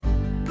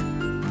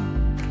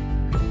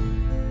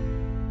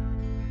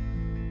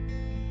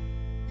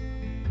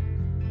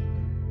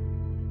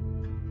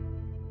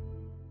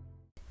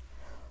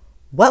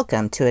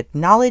Welcome to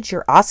Acknowledge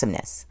Your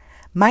Awesomeness.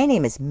 My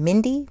name is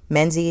Mindy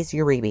Menzies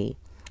Uribe,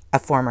 a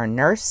former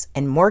nurse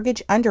and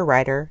mortgage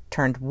underwriter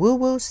turned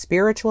woo-woo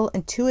spiritual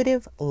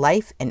intuitive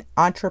life and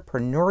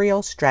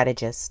entrepreneurial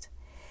strategist.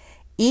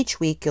 Each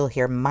week you'll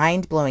hear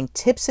mind-blowing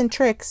tips and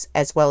tricks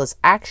as well as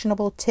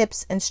actionable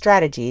tips and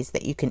strategies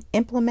that you can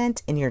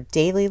implement in your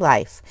daily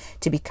life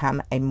to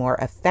become a more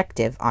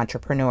effective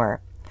entrepreneur.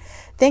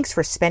 Thanks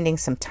for spending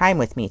some time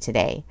with me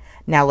today.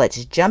 Now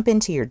let's jump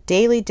into your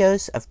daily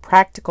dose of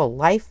practical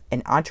life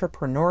and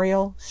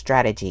entrepreneurial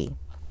strategy.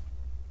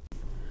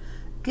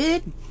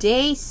 Good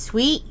day,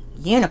 sweet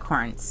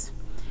unicorns.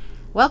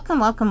 Welcome,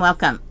 welcome,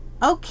 welcome.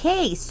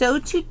 Okay, so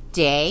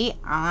today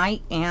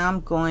I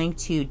am going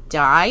to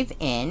dive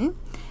in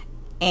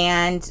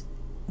and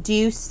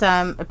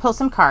pull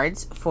some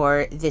cards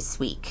for this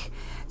week.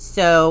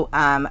 So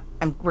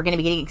we're going to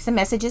be getting some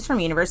messages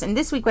from Universe. And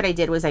this week what I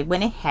did was I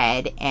went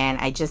ahead and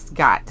I just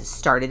got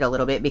started a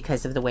little bit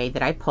because of the way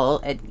that I pull.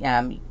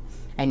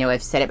 I know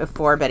I've said it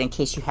before, but in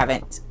case you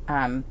haven't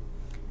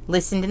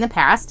listened in the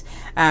past,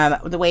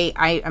 the way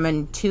I'm an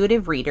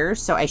intuitive reader,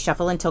 so I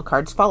shuffle until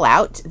cards fall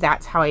out.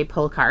 That's how I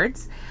pull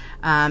cards.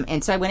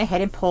 And so I went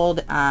ahead and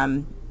pulled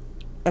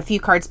a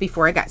few cards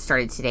before I got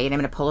started today, and I'm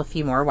going to pull a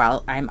few more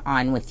while I'm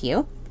on with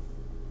you.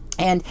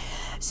 And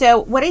so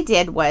what I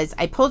did was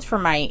I pulled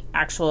from my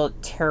actual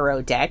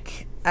tarot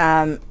deck,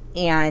 and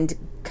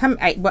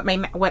what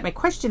my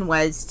question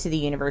was to the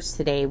universe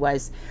today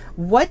was,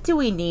 what do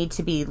we need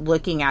to be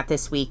looking at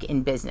this week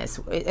in business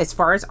as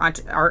far as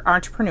our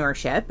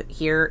entrepreneurship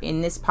here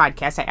in this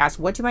podcast? I asked,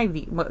 what do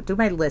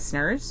my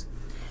listeners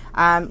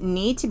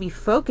need to be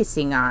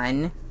focusing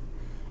on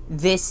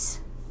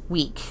this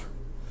week?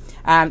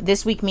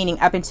 This week meaning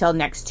up until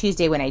next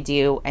Tuesday when I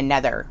do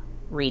another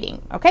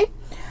reading. Okay.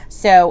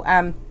 So,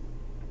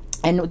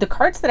 and the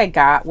cards that I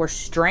got were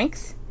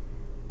Strength,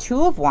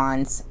 Two of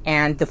Wands,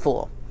 and the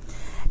Fool.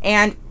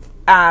 And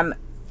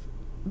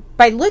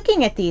by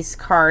looking at these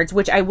cards,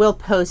 which I will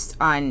post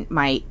on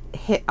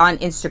on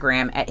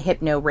Instagram at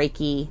Hypno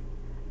Reiki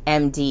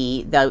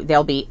MD,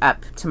 they'll be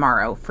up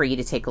tomorrow for you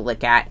to take a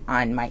look at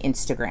on my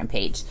Instagram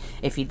page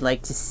if you'd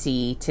like to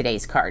see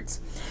today's cards.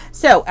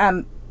 So,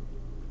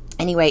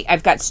 anyway,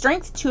 I've got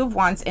Strength, Two of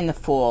Wands, and the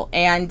Fool.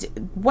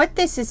 And what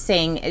this is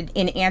saying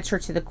in answer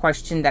to the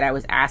question that I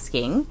was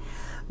asking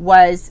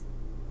was,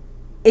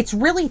 it's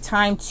really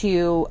time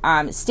to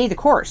stay the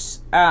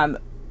course.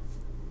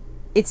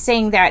 It's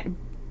saying that,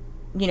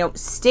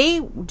 stay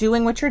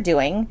doing what you're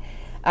doing.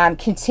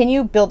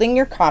 Continue building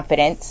your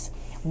confidence.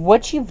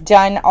 What you've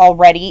done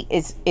already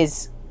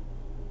is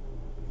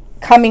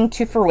coming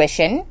to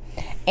fruition,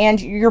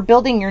 and you're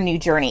building your new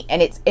journey.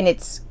 And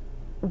it's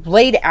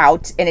laid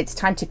out, and it's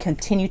time to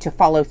continue to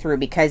follow through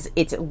because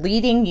it's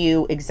leading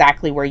you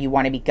exactly where you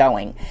want to be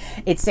going.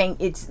 It's saying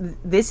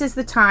this is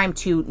the time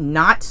to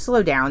not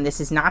slow down. This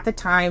is not the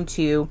time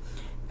to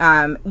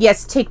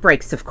yes, take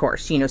breaks, of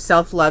course,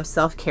 self-love,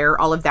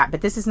 self-care, all of that, but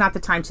this is not the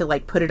time to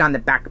put it on the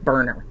back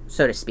burner,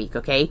 so to speak.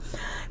 Okay.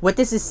 What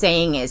this is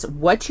saying is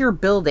what you're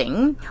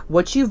building,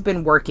 what you've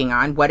been working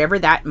on, whatever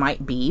that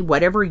might be,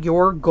 whatever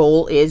your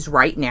goal is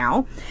right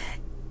now,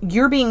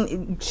 you're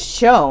being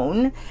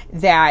shown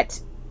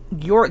that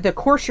the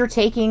course you're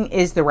taking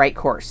is the right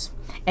course,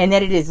 and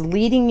that it is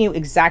leading you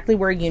exactly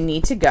where you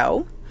need to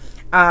go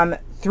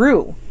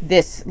through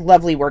this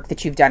lovely work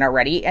that you've done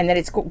already, and that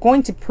it's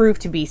going to prove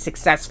to be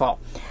successful.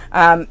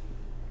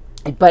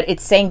 But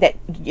it's saying that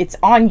it's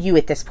on you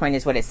at this point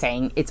is what it's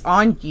saying. It's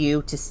on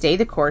you to stay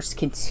the course,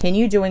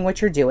 continue doing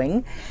what you're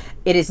doing.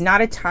 It is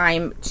not a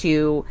time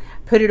to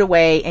put it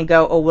away and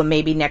go, oh, well,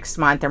 maybe next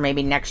month or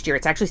maybe next year.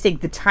 It's actually saying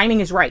the timing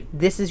is right.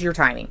 This is your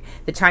timing.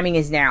 The timing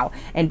is now.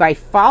 And by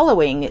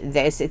following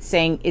this, it's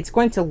saying it's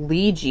going to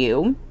lead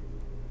you.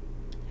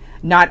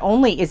 Not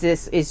only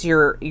is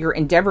your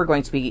endeavor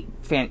going to be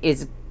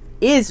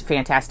is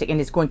fantastic and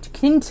is going to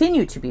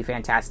continue to be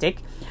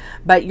fantastic,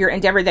 but your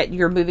endeavor that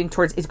you're moving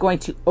towards is going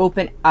to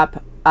open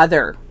up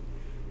other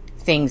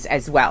things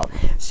as well.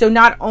 So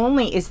not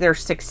only is there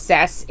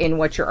success in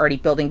what you're already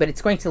building, but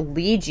it's going to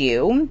lead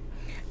you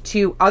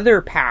to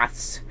other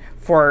paths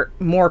for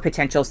more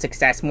potential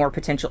success, more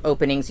potential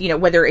openings,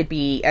 whether it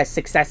be a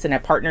success in a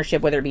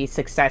partnership, whether it be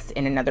success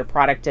in another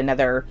product,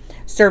 another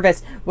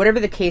service, whatever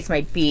the case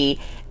might be,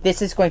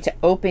 this is going to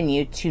open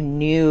you to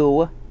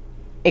new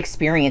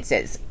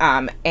experiences.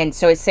 And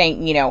so it's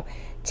saying,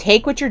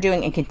 take what you're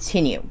doing and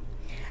continue.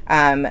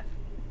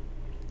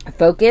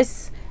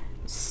 Focus,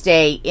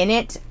 stay in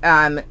it,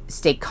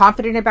 stay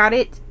confident about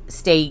it,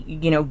 stay,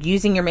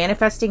 using your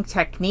manifesting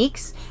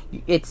techniques.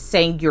 It's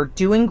saying you're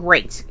doing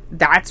great.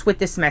 That's what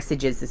this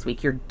message is this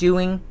week. You're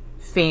doing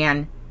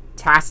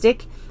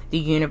fantastic. The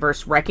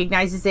universe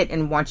recognizes it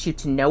and wants you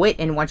to know it,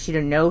 and wants you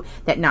to know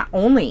that not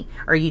only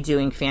are you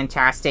doing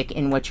fantastic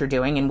in what you're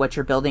doing and what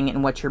you're building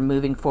and what you're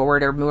moving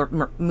forward or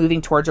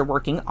moving towards or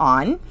working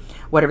on,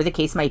 whatever the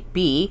case might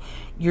be,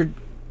 you're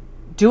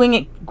doing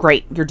it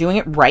great. You're doing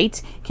it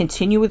right.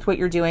 Continue with what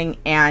you're doing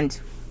and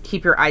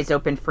keep your eyes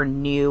open for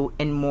new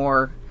and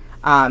more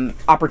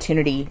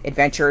opportunity,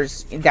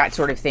 adventures, that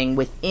sort of thing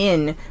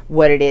within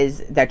what it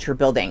is that you're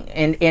building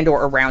and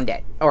or around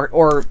it,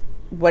 or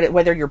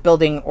whether you're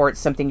building or it's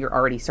something you're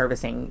already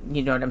servicing.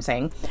 You know what I'm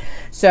saying?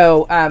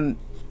 So,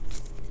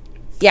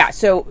 yeah.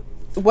 So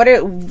what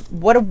a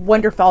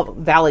wonderful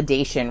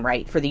validation,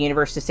 right, for the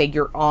universe to say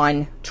you're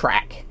on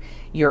track.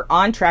 You're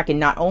on track, and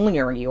not only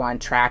are you on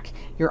track,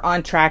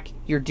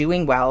 you're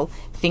doing well,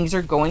 things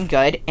are going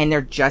good, and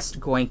they're just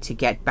going to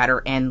get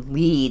better and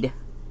lead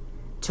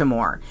to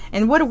more.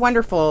 And what a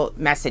wonderful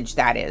message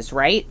that is,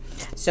 right?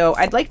 So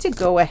I'd like to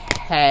go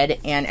ahead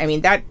and, I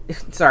mean,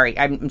 sorry,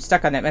 I'm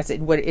stuck on that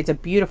message. It's a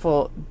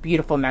beautiful,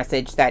 beautiful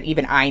message that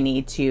even I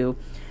need to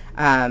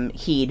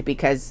heed,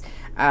 because,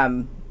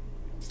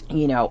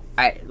 you know,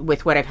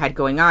 with what I've had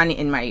going on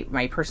in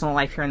my personal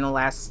life here in the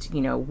last,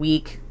 you know,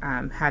 week,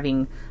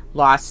 having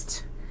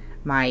lost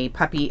my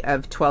puppy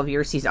of 12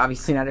 years. He's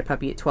obviously not a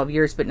puppy at 12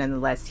 years, but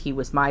nonetheless, he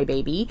was my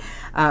baby,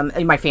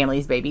 my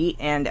family's baby.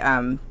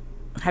 And,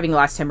 having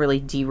lost him really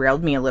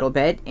derailed me a little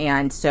bit.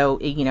 And so,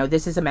 you know,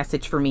 this is a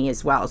message for me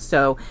as well.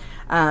 So,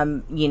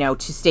 you know,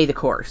 to stay the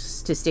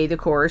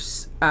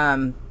course,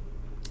 and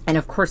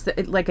of course,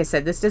 like I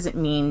said, this doesn't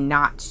mean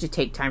not to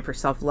take time for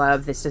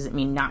self-love. This doesn't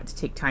mean not to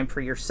take time for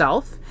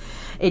yourself.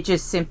 It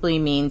just simply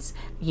means,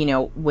 you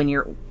know, when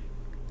you're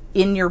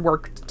in your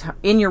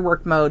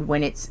work mode,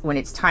 when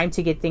it's time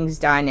to get things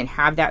done and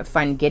have that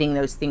fun getting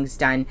those things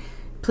done,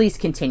 please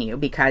continue,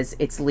 because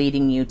it's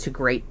leading you to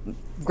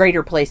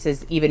greater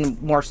places, even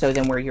more so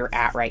than where you're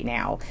at right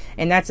now.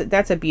 And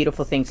that's a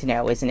beautiful thing to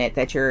know, isn't it?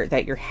 That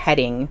you're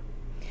heading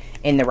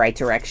in the right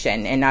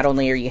direction. And not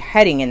only are you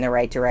heading in the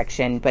right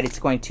direction, but it's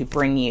going to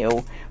bring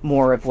you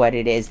more of what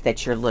it is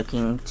that you're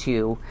looking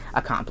to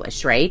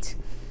accomplish, right?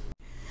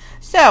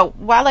 So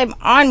while I'm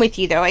on with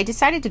you, though, I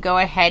decided to go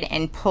ahead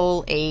and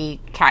pull a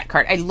cat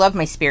card. I love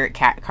my spirit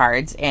cat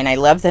cards, and I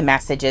love the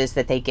messages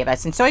that they give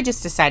us. And so I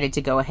just decided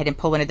to go ahead and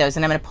pull one of those,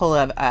 and I'm going to pull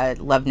a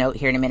love note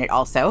here in a minute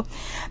also.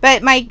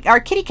 But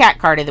our kitty cat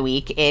card of the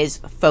week is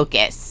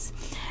Focus.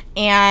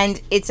 And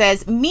it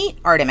says, meet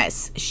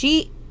Artemis.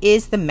 She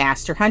is the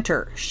master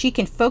hunter. She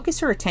can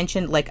focus her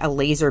attention like a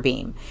laser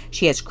beam.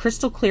 She has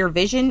crystal clear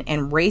vision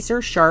and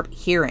razor sharp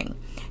hearing.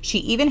 She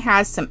even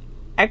has some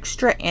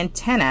extra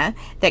antenna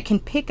that can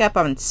pick up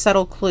on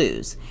subtle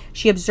clues.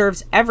 She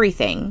observes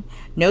everything,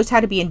 knows how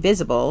to be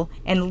invisible,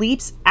 and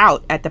leaps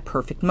out at the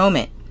perfect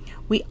moment.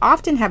 We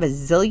often have a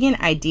zillion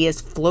ideas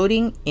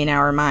floating in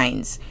our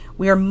minds.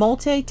 We are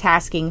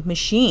multitasking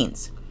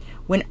machines.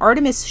 When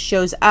Artemis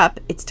shows up,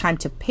 it's time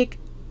to pick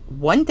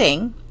one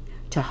thing,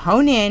 to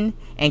hone in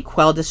and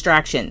quell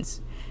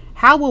distractions.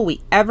 How will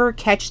we ever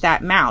catch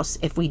that mouse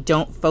if we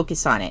don't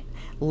focus on it,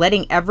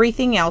 letting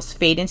everything else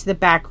fade into the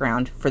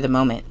background for the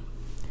moment?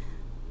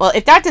 Well,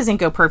 if that doesn't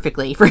go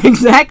perfectly for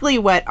exactly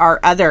what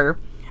our other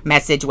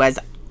message was,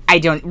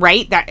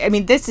 right?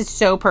 This is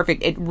so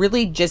perfect. It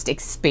really just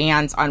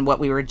expands on what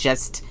we were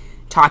just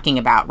talking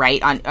about,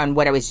 right? On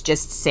what I was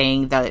just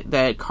saying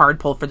the card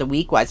pull for the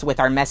week was with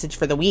our message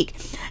for the week.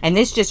 And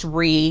this just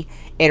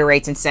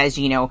reiterates and says,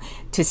 you know,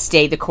 to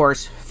stay the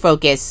course,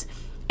 focus,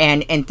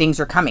 and things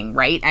are coming,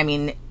 right? I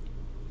mean,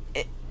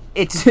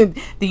 it's the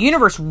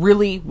universe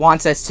really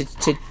wants us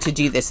to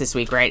do this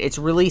week, right? It's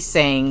really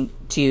saying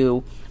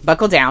to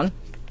buckle down,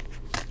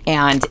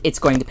 and it's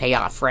going to pay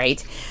off,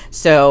 right?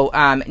 So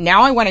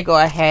now I want to go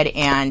ahead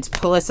and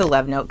pull us a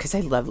love note, because I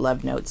love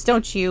love notes,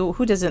 don't you?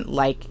 Who doesn't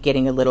like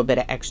getting a little bit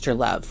of extra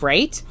love,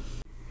 right?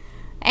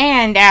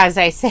 And as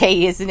I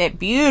say, isn't it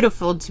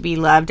beautiful to be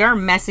loved? Our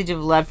message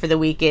of love for the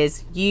week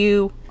is,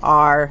 you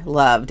are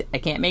loved. I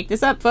can't make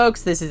this up,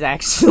 folks. This is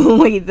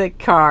actually the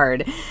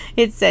card.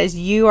 It says,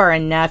 you are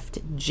enough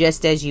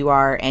just as you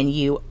are, and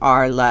you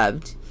are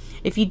loved.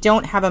 If you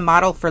don't have a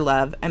model for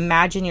love,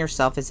 imagine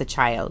yourself as a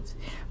child.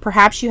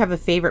 Perhaps you have a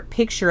favorite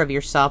picture of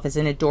yourself as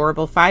an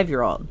adorable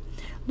 5-year-old.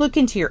 Look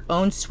into your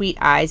own sweet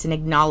eyes and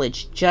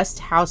acknowledge just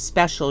how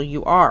special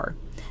you are.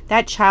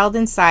 That child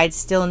inside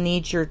still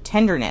needs your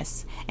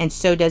tenderness, and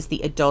so does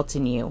the adult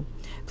in you.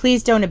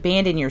 Please don't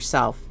abandon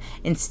yourself.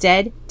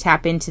 Instead,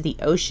 tap into the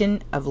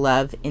ocean of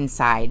love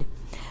inside.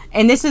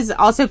 And this is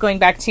also going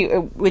back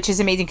to, which is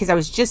amazing, because I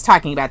was just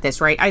talking about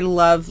this, right? I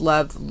love,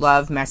 love,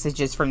 love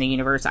messages from the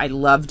universe. I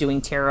love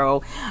doing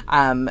tarot.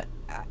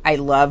 I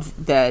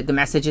love the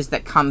messages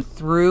that come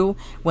through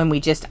when we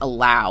just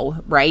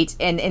allow, right?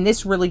 And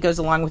this really goes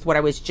along with what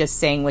I was just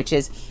saying, which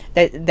is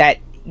that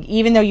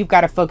even though you've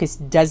got to focus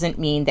doesn't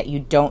mean that you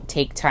don't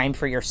take time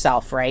for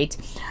yourself, right?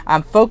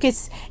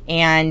 Focus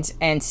and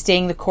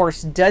staying the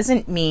course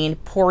doesn't mean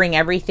pouring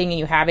everything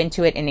you have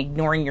into it and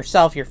ignoring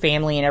yourself, your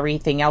family, and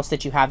everything else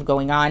that you have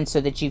going on so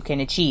that you can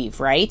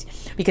achieve, right?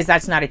 Because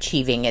that's not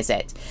achieving, is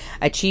it?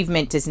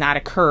 Achievement does not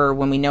occur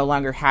when we no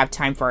longer have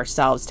time for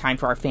ourselves, time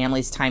for our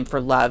families, time for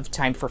love,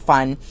 time for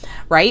fun,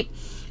 right?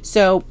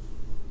 So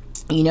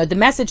The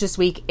message this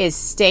week is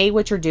stay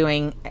what you're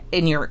doing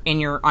in your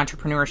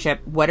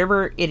entrepreneurship,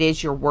 whatever it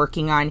is you're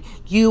working on.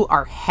 You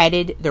are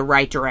headed the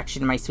right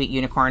direction, my sweet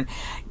unicorn.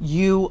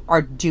 You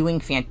are doing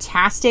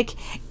fantastic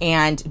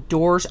and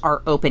doors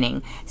are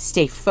opening.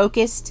 Stay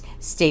focused,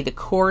 stay the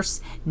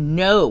course.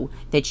 Know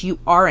that you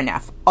are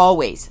enough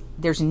always.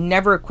 There's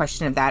never a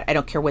question of that. I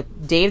don't care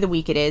what day of the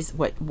week it is,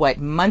 what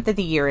month of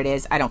the year it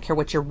is. I don't care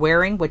what you're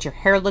wearing, what your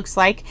hair looks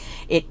like,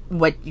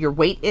 what your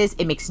weight is.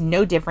 It makes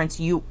no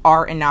difference. You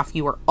are enough.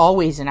 You are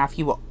always enough.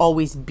 You will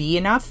always be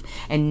enough,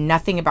 and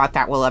nothing about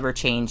that will ever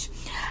change.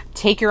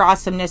 Take your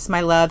awesomeness, my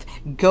love.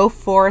 Go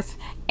forth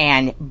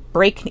and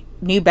break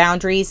new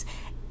boundaries.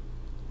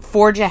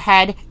 Forge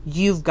ahead.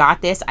 You've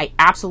got this. I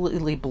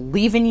absolutely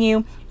believe in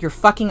you. You're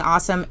fucking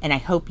awesome, and I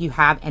hope you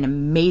have an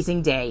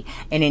amazing day.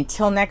 And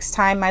until next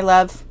time, my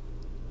love,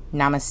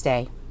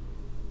 namaste.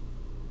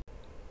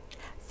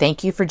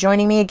 Thank you for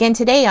joining me again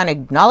today on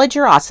Acknowledge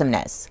Your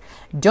Awesomeness.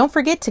 Don't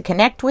forget to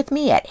connect with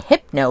me at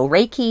Hypno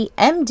Reiki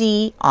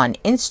MD on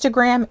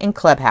Instagram and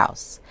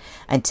Clubhouse.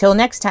 Until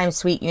next time,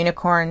 sweet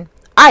unicorn,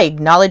 I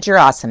acknowledge your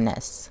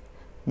awesomeness.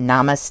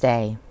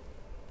 Namaste.